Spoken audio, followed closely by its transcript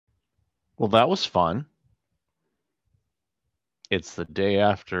Well, that was fun. It's the day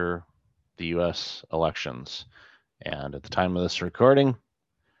after the US elections. And at the time of this recording, we're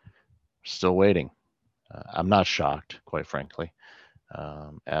still waiting. I'm not shocked, quite frankly.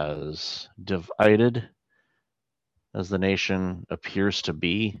 As divided as the nation appears to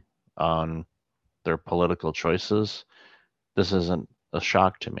be on their political choices, this isn't a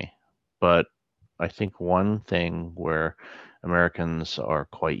shock to me. But I think one thing where Americans are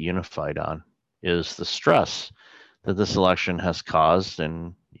quite unified on is the stress that this election has caused,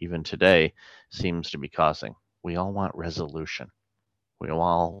 and even today seems to be causing. We all want resolution. We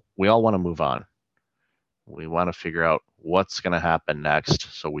all want to move on. We want to figure out what's going to happen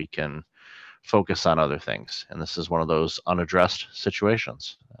next so we can focus on other things. And this is one of those unaddressed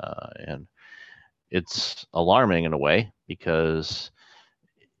situations. And it's alarming in a way because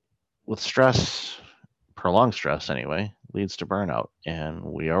with stress, prolonged stress anyway, leads to burnout. And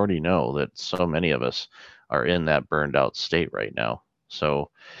we already know that so many of us are in that burned out state right now. So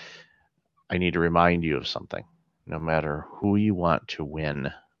I need to remind you of something. No matter who you want to win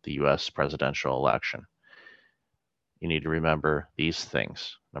the US presidential election, you need to remember these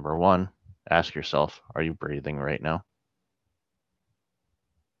things. Number one, ask yourself, are you breathing right now?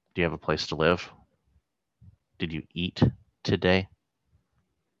 Do you have a place to live? Did you eat today?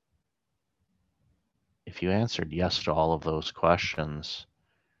 If you answered yes to all of those questions,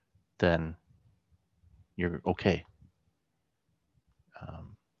 then you're okay.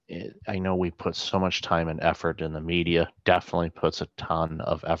 I know we put so much time and effort, and the media definitely puts a ton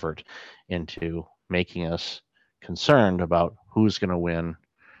of effort into making us concerned about who's going to win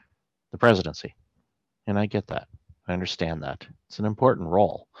the presidency. And I get that. I understand that. It's an important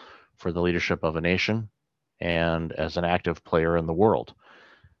role for the leadership of a nation and as an active player in the world.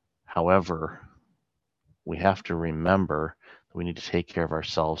 However, we have to remember that we need to take care of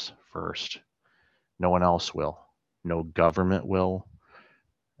ourselves first. No one else will. No government will.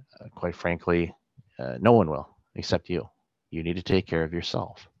 Quite frankly, no one will except you. You need to take care of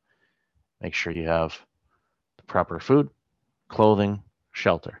yourself. Make sure you have the proper food, clothing,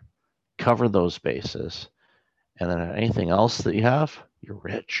 shelter. Cover those bases. And then anything else that you have, you're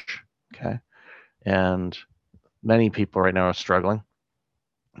rich. Okay. And many people right now are struggling.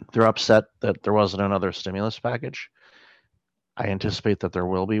 They're upset that there wasn't another stimulus package. I anticipate that there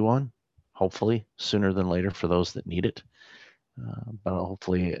will be one, hopefully sooner than later for those that need it. But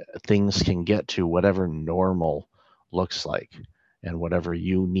hopefully things can get to whatever normal looks like and whatever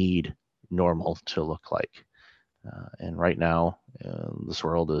you need normal to look like. And right now, this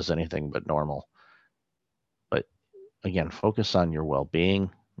world is anything but normal. But again, focus on your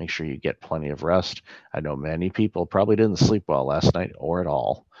well-being. Make sure you get plenty of rest. I know many people probably didn't sleep well last night or at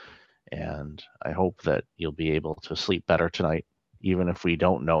all. And I hope that you'll be able to sleep better tonight, even if we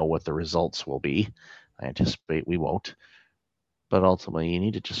don't know what the results will be. I anticipate we won't. But ultimately, you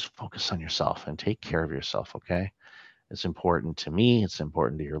need to just focus on yourself and take care of yourself, okay? It's important to me. It's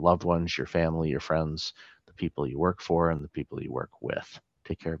important to your loved ones, your family, your friends, the people you work for, and the people you work with.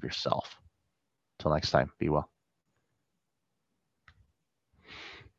 Take care of yourself. Till next time, be well.